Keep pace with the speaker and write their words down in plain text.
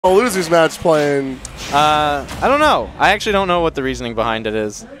losers match playing? I don't know. I actually don't know what the reasoning behind it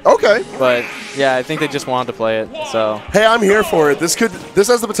is. Okay. But yeah, I think they just wanted to play it. So hey, I'm here for it. This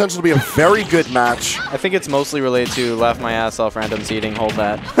has the potential to be a very good match. I think it's mostly related to laugh my ass off random seeding. Hold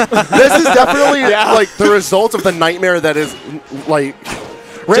that. This is definitely like the result of the nightmare that is like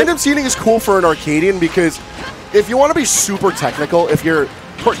random seeding is cool for an Arcadian because if you want to be super technical, if you're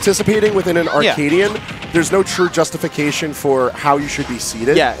participating within an Arcadian, there's no true justification for how you should be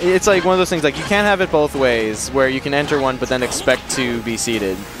seated. Yeah, it's like one of those things, like you can't have it both ways, where you can enter one but then expect to be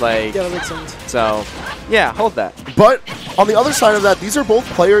seated. Like, yeah, that makes sense. So, yeah, hold that. But on the other side of that, these are both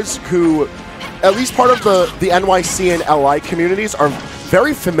players who, at least part of the NYC and LI communities, are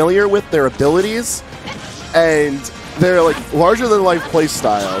very familiar with their abilities, and they're like larger-than-life play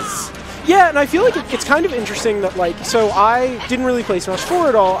styles. Yeah, and I feel like it's kind of interesting that, like, so I didn't really play Smash 4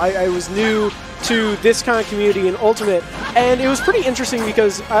 at all. I was new to this kind of community in Ultimate, and it was pretty interesting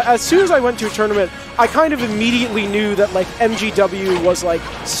because as soon as I went to a tournament, I kind of immediately knew that, like, MGW was, like,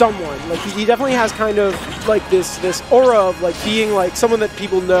 someone. Like, he definitely has kind of, like, this aura of, like, being, like, someone that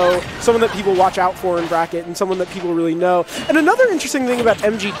people know, someone that people watch out for in bracket, and someone that people really know. And another interesting thing about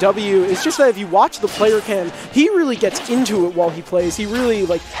MGW is just that if you watch the player cam, he really gets into it while he plays. He really,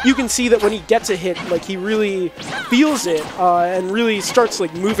 like, you can see that when he gets a hit, like, he really feels it and really starts,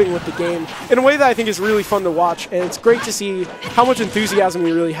 like, moving with the game in a way that I think is really fun to watch, and it's great to see how much enthusiasm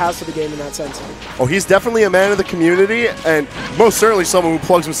he really has for the game in that sense. Oh, he's definitely a man of the community, and most certainly someone who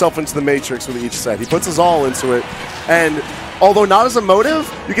plugs himself into the Matrix with each set. He puts his all into it, and although not as a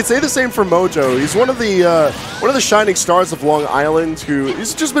motive, you could say the same for Mojo. He's one of the shining stars of Long Island who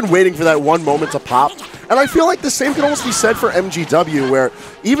he's just been waiting for that one moment to pop. And I feel like the same can almost be said for MGW, where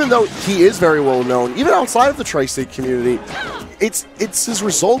even though he is very well known, even outside of the Tri-State community, it's his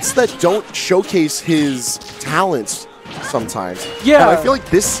results that don't showcase his talents sometimes. Yeah. And I feel like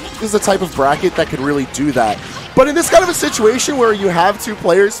this is the type of bracket that could really do that. But in this kind of a situation where you have two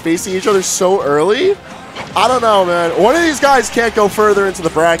players facing each other so early, I don't know, man. One of these guys can't go further into the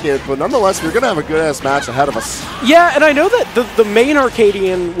bracket, but nonetheless, we're going to have a good-ass match ahead of us. Yeah, and I know that the main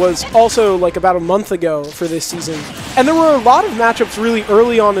Arcadian was also, like, about a month ago for this season, and there were a lot of matchups really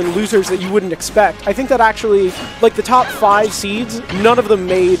early on in losers that you wouldn't expect. I think that actually, like, the top 5 seeds, none of them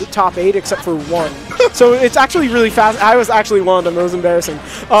made top 8 except for one. So it's actually really fast. I was actually one of them. It was embarrassing.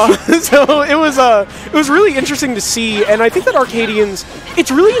 So it was really interesting to see, and I think that Arcadians,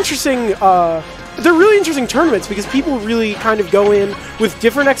 it's really interesting. They're really interesting tournaments because people really kind of go in with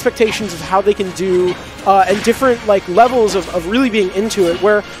different expectations of how they can do and different like levels of really being into it,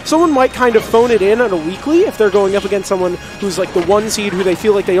 where someone might kind of phone it in at a weekly if they're going up against someone who's like the 1 seed who they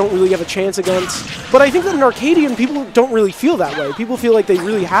feel like they don't really have a chance against. But I think that in Arcadian, people don't really feel that way. People feel like they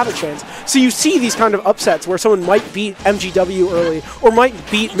really have a chance. So you see these kind of upsets where someone might beat MGW early or might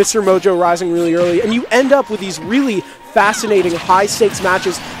beat Mr. Mojo Rising really early, and you end up with these really fascinating high-stakes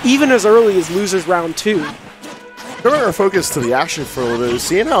matches even as early as losers round 2. Turning our focus to the action for a little bit,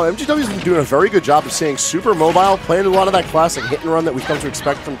 seeing how MGW's been doing a very good job of staying super mobile, playing a lot of that classic hit and run that we've come to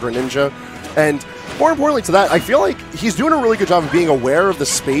expect from Greninja, and more importantly to that, I feel like he's doing a really good job of being aware of the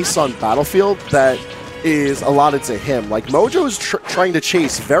space on Battlefield that is allotted to him. Like, Mojo is trying to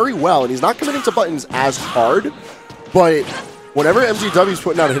chase very well, and he's not committing to buttons as hard, but whenever MGW's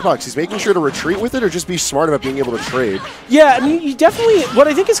putting out a hitbox, he's making sure to retreat with it or just be smart about being able to trade. Yeah, and you definitely, what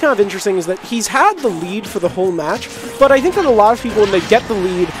I think is kind of interesting is that he's had the lead for the whole match, but I think that a lot of people, when they get the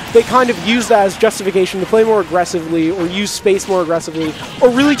lead, they kind of use that as justification to play more aggressively or use space more aggressively or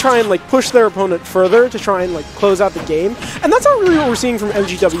really try and like push their opponent further to try and like close out the game. And that's not really what we're seeing from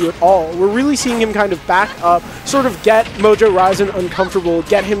MGW at all. We're really seeing him kind of back up, sort of get Mojo Risin uncomfortable,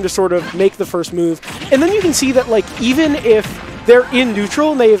 get him to sort of make the first move. And then you can see that like even if they're in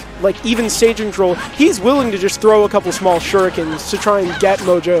neutral and they have like even stage control, he's willing to just throw a couple small shurikens to try and get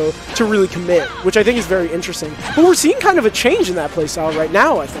Mojo to really commit, which I think is very interesting. But we're seeing kind of a change in that playstyle right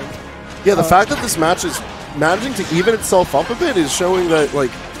now, I think. Yeah, the fact that this match is managing to even itself up a bit is showing that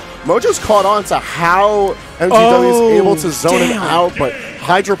like Mojo's caught on to how MGW is able to zone him out, but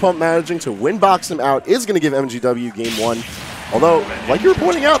Hydro Pump managing to win-box him out is going to give MGW game 1. Although, like you were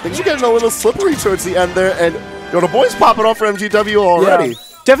pointing out, things are getting a little slippery towards the end there, and the boys popping off for MGW already. Yeah.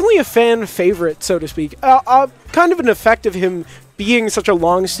 Definitely a fan favorite, so to speak. Kind of an effect of him being such a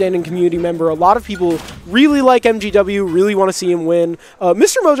long-standing community member. A lot of people really like MGW, really want to see him win.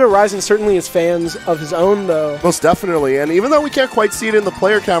 Mr. Mojo Rising certainly is fans of his own, though. Most definitely, and even though we can't quite see it in the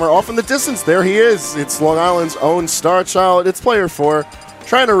player camera, off in the distance, there he is. It's Long Island's own star child. It's player 4,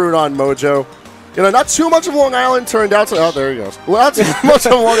 trying to root on Mojo. You know, not too much of Long Island turned out tonight. Oh, there he goes. Well, not too much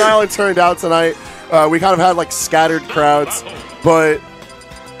of Long Island turned out tonight. We kind of had, like, scattered crowds, but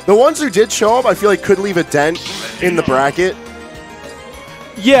The ones who did show up, I feel like could leave a dent in the bracket.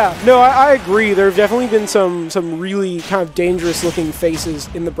 Yeah, no, I agree. There have definitely been some really kind of dangerous-looking faces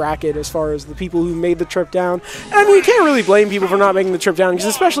in the bracket as far as the people who made the trip down. And I mean, you can't really blame people for not making the trip down, because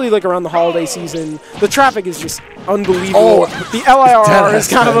especially like around the holiday season, the traffic is just unbelievable. Oh, the LIRR is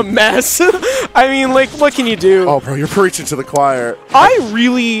kind of a mess. I mean, like, what can you do? Oh, bro, you're preaching to the choir. I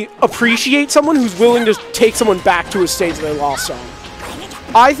really appreciate someone who's willing to take someone back to a stage they lost on.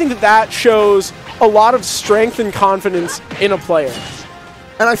 I think that shows a lot of strength and confidence in a player.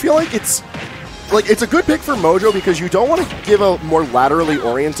 And I feel like it's a good pick for Mojo because you don't want to give a more laterally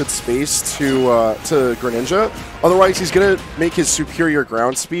oriented space to Greninja. Otherwise, he's going to make his superior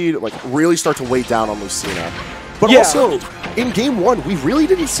ground speed like really start to weigh down on Lucina. But also, in Game 1, we really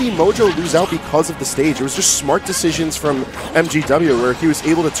didn't see Mojo lose out because of the stage. It was just smart decisions from MGW where he was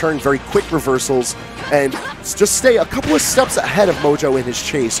able to turn very quick reversals and just stay a couple of steps ahead of Mojo in his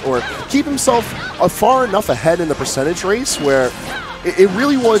chase or keep himself far enough ahead in the percentage race where it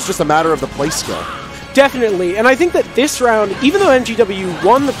really was just a matter of the play skill. Definitely, and I think that this round, even though MGW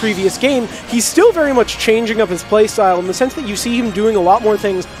won the previous game, he's still very much changing up his playstyle in the sense that you see him doing a lot more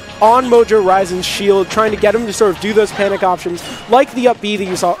things on Mojo Risin's shield, trying to get him to sort of do those panic options, like the up B that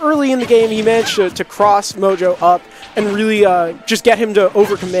you saw early in the game. He managed to cross Mojo up and really just get him to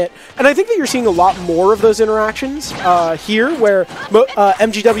overcommit. And I think that you're seeing a lot more of those interactions here, where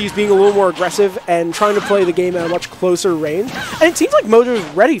MGW is being a little more aggressive and trying to play the game at a much closer range. And it seems like Mojo is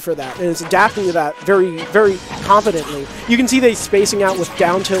ready for that, and it's adapting to that very, very confidently. You can see that he's spacing out with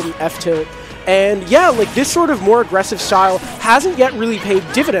down tilt and F tilt. And yeah, like this sort of more aggressive style hasn't yet really paid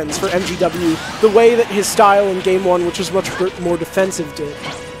dividends for MGW the way that his style in Game 1, which was much more defensive, did.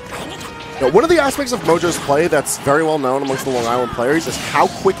 Now, one of the aspects of Mojo's play that's very well known amongst the Long Island players is how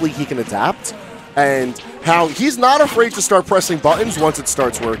quickly he can adapt and how he's not afraid to start pressing buttons once it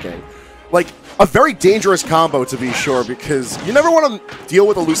starts working. Like, a very dangerous combo, to be sure, because you never want to deal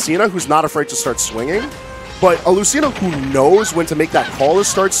with a Lucina who's not afraid to start swinging, but a Lucina who knows when to make that call to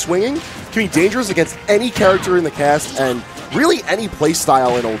start swinging can be dangerous against any character in the cast and really any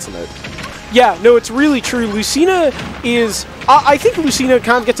playstyle in Ultimate. Yeah, no, it's really true. Lucina is... I think Lucina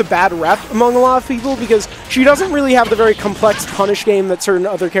kind of gets a bad rep among a lot of people because she doesn't really have the very complex punish game that certain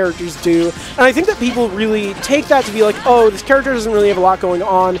other characters do. And I think that people really take that to be like, oh, this character doesn't really have a lot going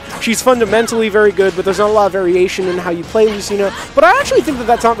on. She's fundamentally very good, but there's not a lot of variation in how you play Lucina. But I actually think that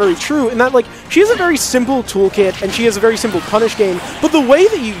that's not very true, in that, like, she has a very simple toolkit and she has a very simple punish game, but the way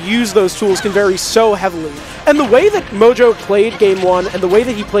that you use those tools can vary so heavily. And the way that Mojo played Game 1 and the way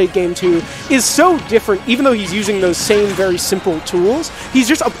that he played Game 2 is so different, even though he's using those same very simple tools. He's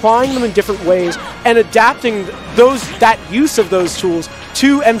just applying them in different ways and adapting that use of those tools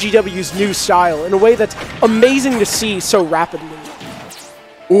to MGW's new style in a way that's amazing to see so rapidly.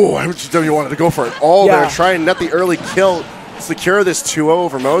 Ooh, MGW wanted to go for it all there, try and net the early kill, secure this 2-0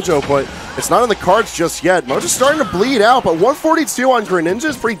 over Mojo, but it's not in the cards just yet. Mojo's starting to bleed out, but 142 on Greninja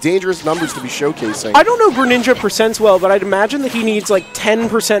is pretty dangerous numbers to be showcasing. I don't know Greninja percents well, but I'd imagine that he needs like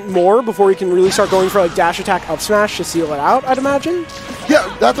 10% more before he can really start going for like dash attack up smash to seal it out, I'd imagine.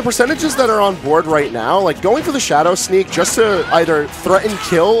 Yeah, at the percentages that are on board right now, like going for the Shadow Sneak just to either threaten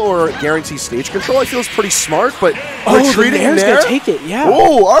kill or guarantee stage control, I feel is pretty smart, but retreating the there. Gonna take it, yeah.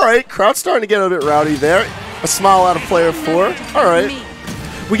 Oh, all right, crowd's starting to get a bit rowdy there. A smile out of player 4. All right.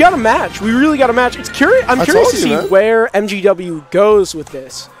 We got a match. We really got a match. I'm curious to see where MGW goes with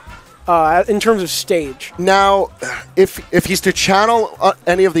this in terms of stage. Now, if he's to channel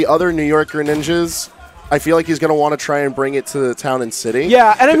any of the other New York Greninjas, I feel like he's going to want to try and bring it to the town and city.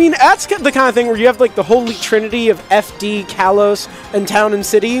 Yeah, and I mean, that's the kind of thing where you have like the holy trinity of FD, Kalos, and town and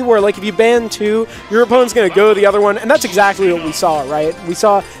city, where like if you ban 2, your opponent's going to go to the other one, and that's exactly what we saw, right? We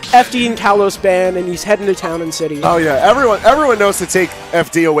saw FD and Kalos ban, and he's heading to town and city. Oh yeah, everyone knows to take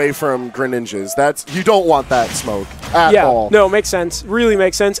FD away from Greninjas. You don't want that smoke at all. No, makes sense. Really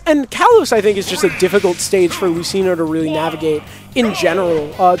makes sense. And Kalos, I think, is just a difficult stage for Lucina to really navigate in general,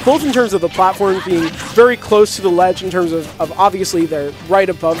 both in terms of the platform being very close to the ledge in terms of obviously they're right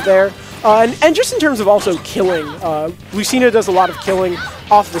above there, and just in terms of also killing. Lucina does a lot of killing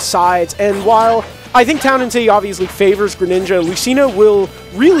off the sides, and while I think Town and City obviously favors Greninja, Lucina will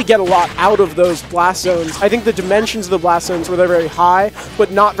really get a lot out of those blast zones. I think the dimensions of the blast zones, where they're very high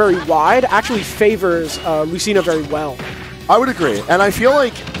but not very wide, actually favors Lucina very well. I would agree, and I feel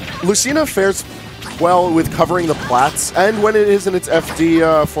like Lucina fares well with covering the plats and when it is in its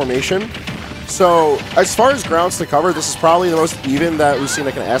FD formation. So as far as grounds to cover, this is probably the most even that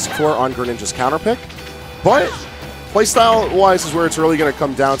Lucina can ask for on Greninja's counter pick. But Playstyle-wise is where it's really going to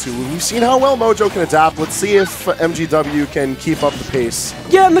come down to. We've seen how well Mojo can adapt. Let's see if MGW can keep up the pace.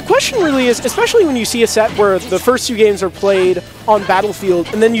 Yeah, and the question really is, especially when you see a set where the first 2 games are played on Battlefield,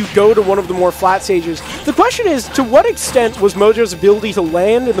 and then you go to one of the more flat stages, the question is, to what extent was Mojo's ability to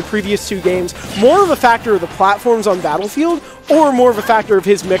land in the previous 2 games more of a factor of the platforms on Battlefield, or more of a factor of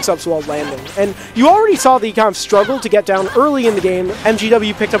his mix-ups while landing? And you already saw that he kind of struggled to get down early in the game.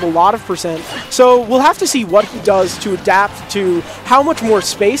 MGW picked up a lot of percent, so we'll have to see what he does to adapt to how much more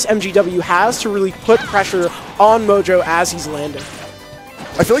space MGW has to really put pressure on Mojo as he's landing.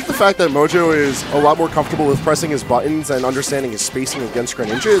 I feel like the fact that Mojo is a lot more comfortable with pressing his buttons and understanding his spacing against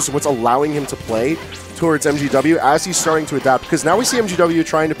Greninja is what's allowing him to play towards MGW as he's starting to adapt, because now we see MGW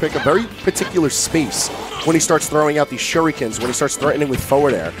trying to pick a very particular space when he starts throwing out these shurikens, when he starts threatening with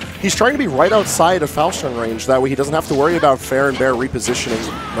forward air. He's trying to be right outside of Falchion range, that way he doesn't have to worry about fair and bare repositioning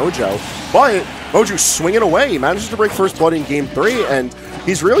Mojo. But Mojo's swinging away. He manages to break first blood in Game 3, and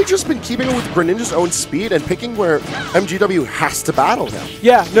he's really just been keeping it with Greninja's own speed and picking where MGW has to battle him.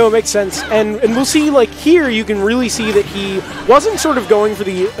 Yeah, no, it makes sense. And we'll see, like, here you can really see that he wasn't sort of going for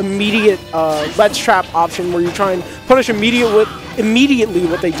the immediate ledge trap option where you try and punish immediately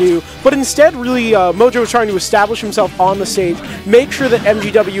what they do, but instead really Mojo is trying to establish himself on the stage, make sure that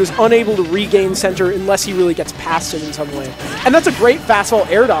MGW is unable to regain center unless he really gets past it in some way. And that's a great fastball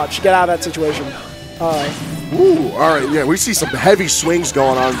air dodge to get out of that situation. Ooh, all right, yeah, we see some heavy swings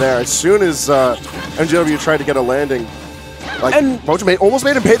going on there. As soon as MGW tried to get a landing, like, Mojo almost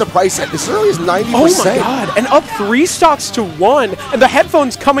made him pay the price at as early as 90%. Oh my god, and up 3 stocks to 1, and the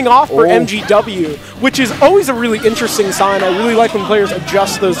headphones coming off for MGW, which is always a really interesting sign. I really like when players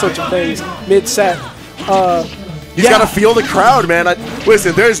adjust those sorts of things mid-set. He's got to feel the crowd, man.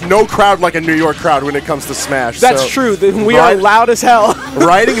 Listen, there's no crowd like a New York crowd when it comes to Smash. That's true. We are loud as hell.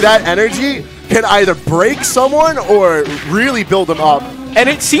 Riding that energy can either break someone or really build them up. And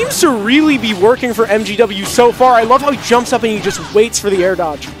it seems to really be working for MGW so far. I love how he jumps up and he just waits for the air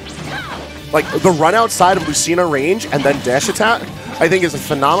dodge. Like, the run outside of Lucina range and then dash attack, I think is a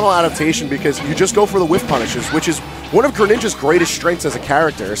phenomenal adaptation, because you just go for the whiff punishes, which is one of Greninja's greatest strengths as a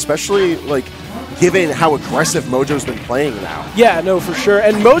character, especially, like, given how aggressive Mojo's been playing now. Yeah, no, for sure.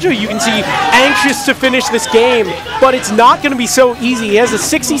 And Mojo, you can see, anxious to finish this game, but it's not going to be so easy. He has a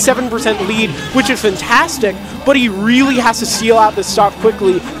 67% lead, which is fantastic, but he really has to seal out this stock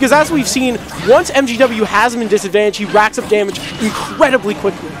quickly, because as we've seen, once MGW has him in disadvantage, he racks up damage incredibly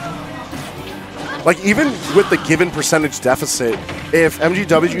quickly. Like, even with the given percentage deficit, if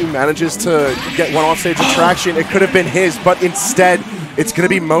MGW manages to get one offstage attraction, it could have been his, but instead, it's going to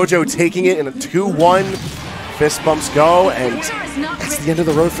be Mojo taking it in a 2-1. Fist bumps go, and that's the end of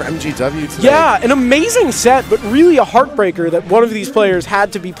the road for MGW today. Yeah, an amazing set, but really a heartbreaker that one of these players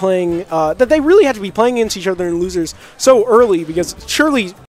had to be playing, that they really had to be playing against each other in losers so early, because surely